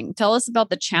fundraising. Tell us about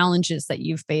the challenges that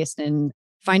you've faced in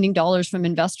finding dollars from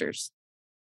investors.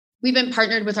 We've been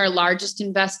partnered with our largest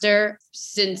investor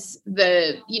since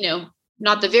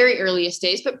not the very earliest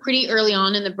days, but pretty early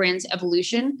on in the brand's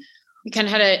evolution. We kind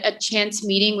of had a chance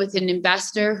meeting with an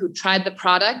investor who tried the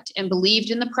product and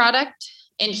believed in the product.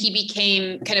 And he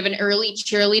became kind of an early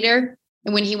cheerleader.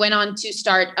 And when he went on to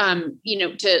start,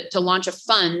 to launch a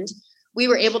fund, we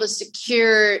were able to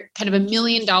secure kind of $1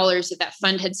 million that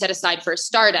fund had set aside for a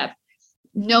startup,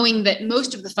 knowing that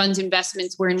most of the fund's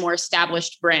investments were in more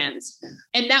established brands.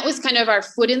 And that was kind of our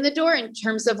foot in the door in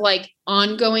terms of like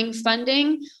ongoing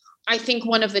funding. I think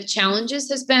one of the challenges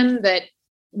has been that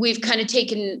we've kind of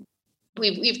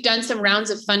we've done some rounds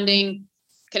of funding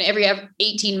kind of every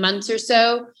 18 months or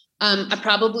so. I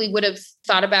probably would have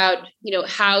thought about,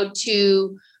 how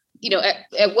to,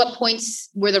 at what points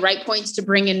were the right points to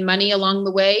bring in money along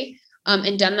the way,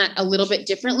 and done that a little bit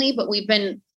differently. But we've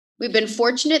been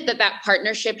fortunate that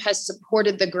partnership has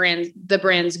supported the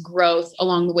brand's growth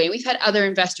along the way. We've had other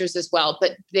investors as well,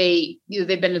 but they've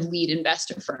been a lead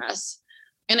investor for us.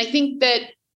 And I think that,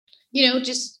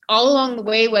 just all along the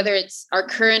way, whether it's our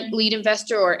current lead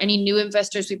investor or any new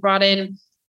investors we brought in,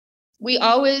 we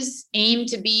always aim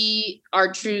to be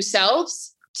our true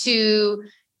selves, to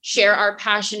share our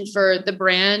passion for the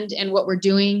brand and what we're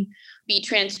doing, be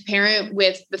transparent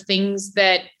with the things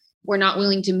that we're not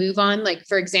willing to move on. Like,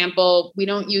 for example, we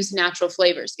don't use natural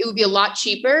flavors. It would be a lot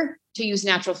cheaper to use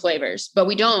natural flavors, but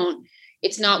we don't.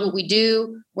 It's not what we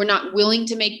do. We're not willing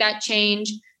to make that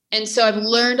change. And so I've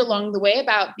learned along the way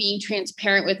about being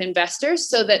transparent with investors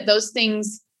so that those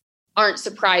things aren't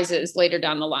surprises later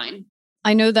down the line.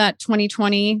 I know that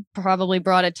 2020 probably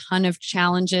brought a ton of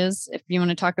challenges. If you want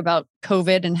to talk about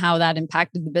COVID and how that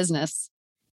impacted the business.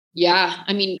 Yeah,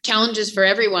 I mean, challenges for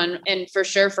everyone. And for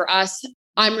sure for us,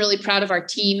 I'm really proud of our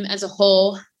team as a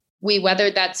whole. We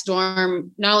weathered that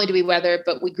storm. Not only do we weather it,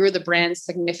 but we grew the brand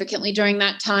significantly during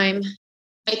that time.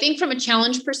 I think from a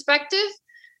challenge perspective,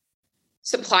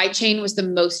 supply chain was the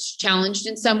most challenged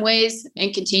in some ways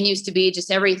and continues to be. Just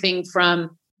everything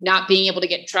from not being able to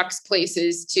get trucks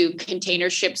places to container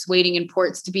ships waiting in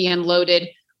ports to be unloaded.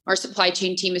 Our supply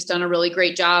chain team has done a really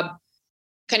great job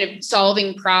kind of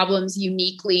solving problems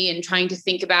uniquely and trying to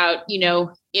think about,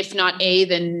 if not A,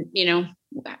 then,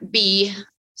 B.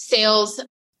 Sales.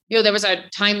 There was a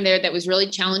time there that was really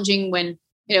challenging when,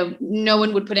 no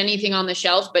one would put anything on the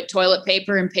shelf but toilet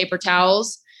paper and paper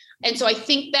towels. And so I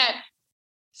think that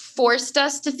forced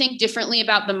us to think differently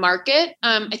about the market.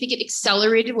 I think it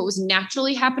accelerated what was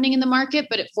naturally happening in the market,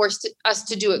 but it forced us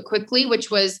to do it quickly,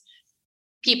 which was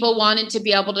people wanted to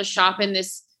be able to shop in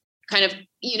this kind of,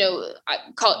 I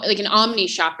call it like an omni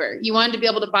shopper. You wanted to be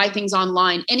able to buy things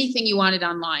online, anything you wanted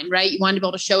online, right? You wanted to be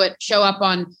able to show up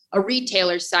on a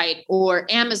retailer site or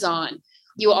Amazon.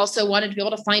 You also wanted to be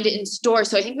able to find it in store.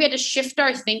 So I think we had to shift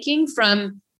our thinking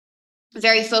from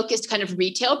very focused kind of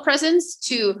retail presence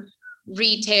to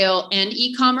retail and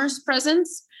e-commerce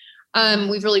presence.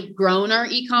 We've really grown our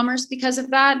e-commerce because of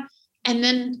that. And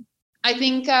then I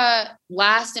think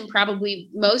last and probably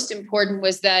most important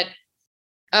was that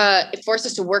it forced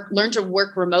us to learn to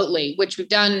work remotely, which we've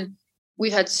done.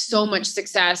 We've had so much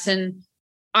success, and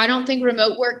I don't think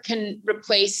remote work can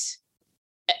replace,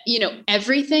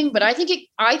 everything. But I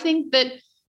think that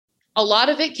a lot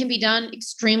of it can be done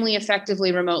extremely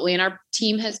effectively remotely, and our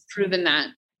team has proven that.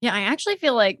 Yeah, I actually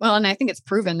feel like, and I think it's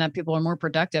proven that people are more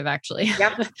productive, actually.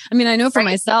 Yep. I mean, I know for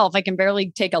myself, I can barely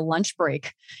take a lunch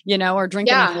break, or drink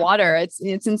enough water. It's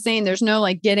insane. There's no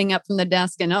like getting up from the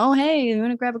desk and, oh, hey, you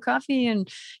want to grab a coffee? And,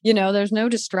 there's no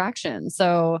distraction.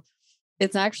 So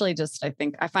it's actually just, I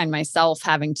think I find myself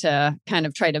having to kind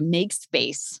of try to make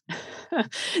space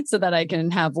so that I can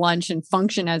have lunch and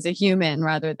function as a human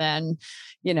rather than,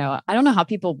 I don't know how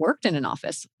people worked in an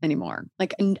office anymore.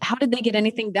 Like, and how did they get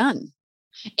anything done?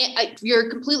 You're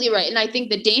completely right. And I think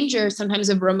the danger sometimes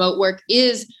of remote work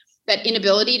is that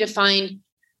inability to find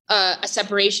a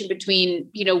separation between,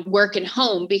 work and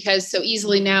home, because so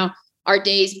easily now our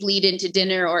days bleed into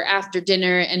dinner or after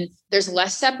dinner and there's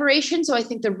less separation. So I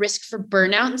think the risk for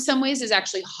burnout in some ways is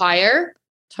actually higher.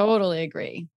 Totally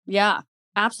agree. Yeah.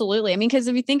 Absolutely. I mean, because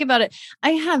if you think about it, I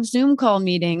have Zoom call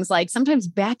meetings like sometimes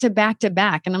back to back to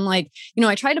back. And I'm like,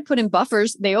 I try to put in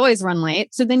buffers. They always run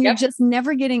late. So then you're just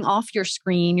never getting off your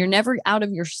screen. You're never out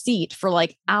of your seat for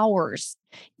like hours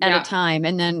at a time.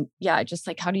 And then, just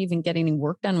like, how do you even get any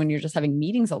work done when you're just having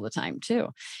meetings all the time too?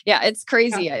 Yeah, it's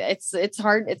crazy. Yeah. It's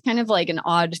hard. It's kind of like an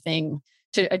odd thing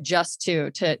to adjust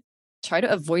to try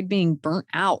to avoid being burnt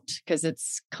out because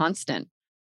it's constant.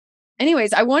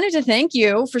 Anyways, I wanted to thank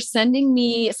you for sending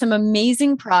me some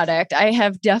amazing product. I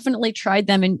have definitely tried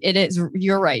them and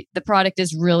you're right. The product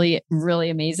is really,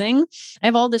 really amazing. I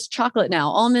have all this chocolate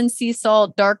now, almond, sea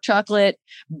salt, dark chocolate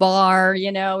bar.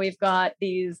 We've got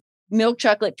these milk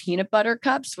chocolate peanut butter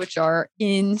cups, which are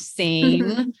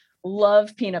insane.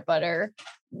 Love peanut butter.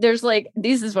 There's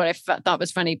this is what I thought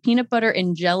was funny. Peanut butter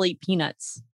and jelly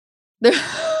peanuts.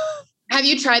 Have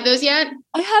you tried those yet?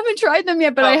 I haven't tried them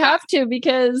yet, but I have to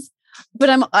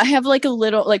But I have like a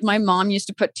little, like my mom used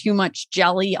to put too much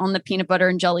jelly on the peanut butter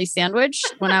and jelly sandwich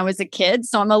when I was a kid.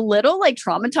 So I'm a little like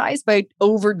traumatized by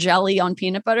over jelly on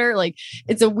peanut butter. Like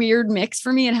it's a weird mix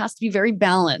for me. It has to be very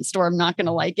balanced or I'm not going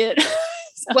to like it.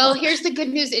 Well, here's the good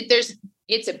news.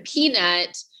 It's a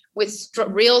peanut with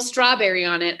real strawberry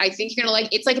on it. I think you're going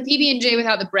to it's like a PB&J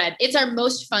without the bread. It's our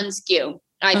most fun SKU,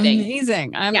 I think.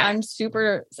 Amazing. I'm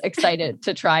super excited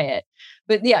to try it.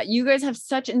 But yeah, you guys have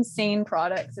such insane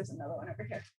products. There's another one over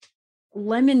here.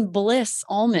 Lemon Bliss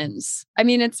almonds. I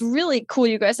mean, it's really cool.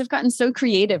 You guys have gotten so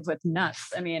creative with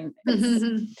nuts. I mean,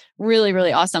 it's really,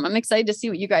 really awesome. I'm excited to see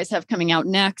what you guys have coming out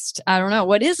next. I don't know.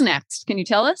 What is next? Can you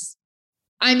tell us?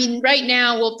 I mean, right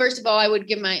now, well, first of all, I would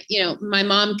give my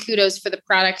mom kudos for the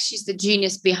product. She's the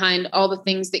genius behind all the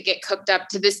things that get cooked up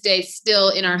to this day, still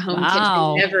in our home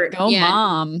kitchen. Go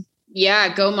mom.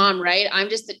 Yeah, go mom, right? I'm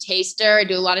just a taster. I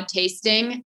do a lot of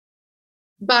tasting.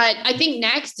 But I think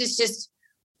next is just,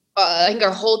 I think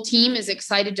our whole team is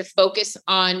excited to focus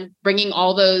on bringing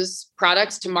all those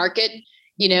products to market,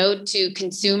 to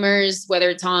consumers, whether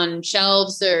it's on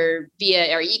shelves or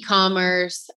via our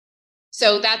e-commerce.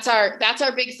 So that's our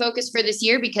big focus for this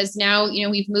year, because now,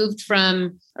 we've moved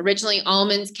from originally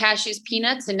almonds, cashews,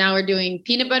 peanuts, and now we're doing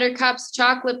peanut butter cups,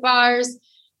 chocolate bars.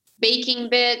 baking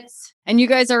bits. And you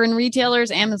guys are in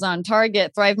retailers, Amazon,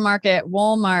 Target, Thrive Market,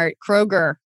 Walmart,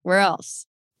 Kroger. Where else?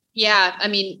 Yeah. I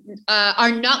mean,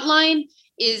 our nut line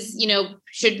is,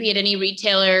 should be at any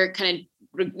retailer kind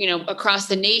of, across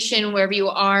the nation, wherever you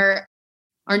are.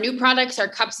 Our new products, our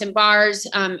cups and bars,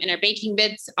 and our baking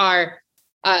bits are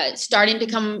starting to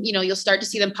come, you'll start to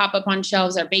see them pop up on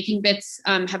shelves. Our baking bits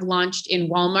have launched in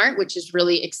Walmart, which is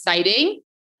really exciting.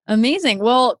 Amazing.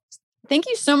 Well, thank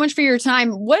you so much for your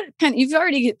time. You've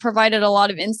already provided a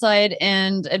lot of insight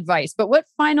and advice, but what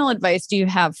final advice do you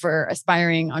have for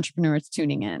aspiring entrepreneurs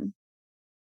tuning in?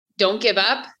 Don't give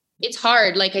up. It's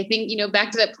hard. Like, I think,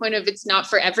 back to that point of it's not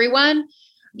for everyone.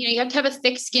 You have to have a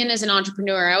thick skin as an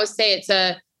entrepreneur. I always say it's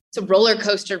a roller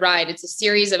coaster ride. It's a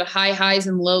series of high highs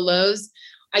and low lows.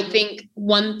 I think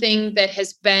one thing that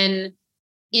has been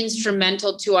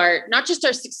instrumental to not just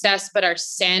our success, but our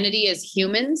sanity as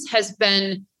humans has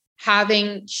been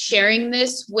sharing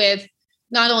this with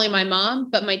not only my mom,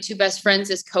 but my two best friends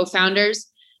as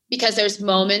co-founders, because there's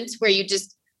moments where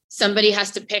somebody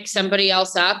has to pick somebody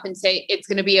else up and say, it's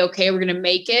going to be okay. We're going to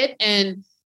make it. And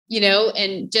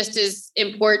and just as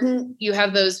important, you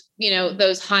have those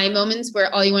high moments where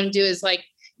all you want to do is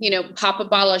pop a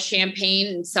bottle of champagne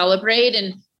and celebrate.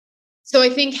 And so I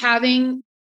think having,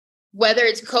 whether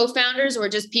it's co-founders or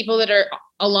just people that are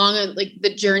along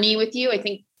the journey with you, I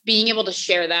think being able to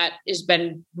share that has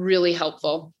been really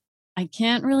helpful. I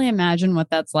can't really imagine what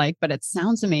that's like, but it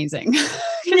sounds amazing.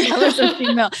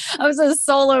 I was a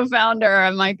solo founder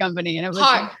of my company, and it was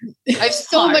hard. I have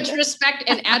so much respect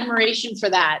and admiration for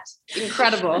that.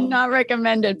 Incredible. Not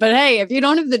recommended, but hey, if you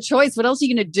don't have the choice, what else are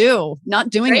you going to do? Not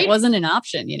doing it wasn't an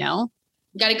option,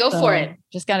 Got to go for it.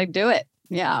 Just got to do it.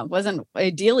 Yeah. It wasn't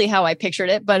ideally how I pictured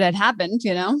it, but it happened,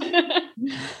 You're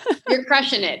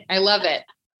crushing it. I love it.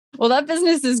 Well, that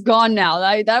business is gone now.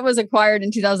 That was acquired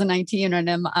in 2019,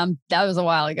 and that was a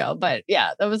while ago. But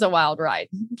yeah, that was a wild ride,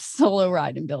 solo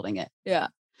ride in building it. Yeah.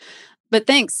 But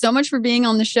thanks so much for being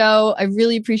on the show. I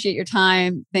really appreciate your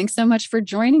time. Thanks so much for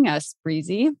joining us,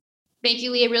 Breezy. Thank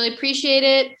you, Lee. I really appreciate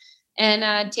it.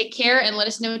 And take care and let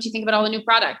us know what you think about all the new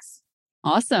products.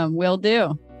 Awesome. Will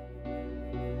do.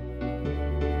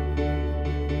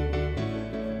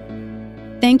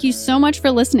 Thank you so much for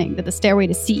listening to the Stairway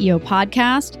to CEO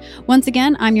podcast. Once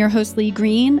again, I'm your host, Lee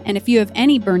Green. And if you have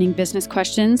any burning business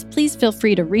questions, please feel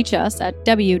free to reach us at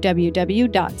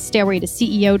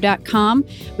www.stairwaytoceo.com.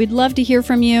 We'd love to hear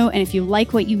from you. And if you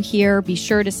like what you hear, be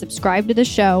sure to subscribe to the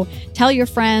show, tell your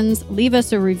friends, leave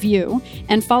us a review,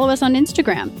 and follow us on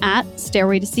Instagram at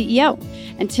Stairway to CEO.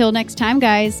 Until next time,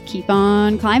 guys, keep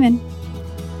on climbing.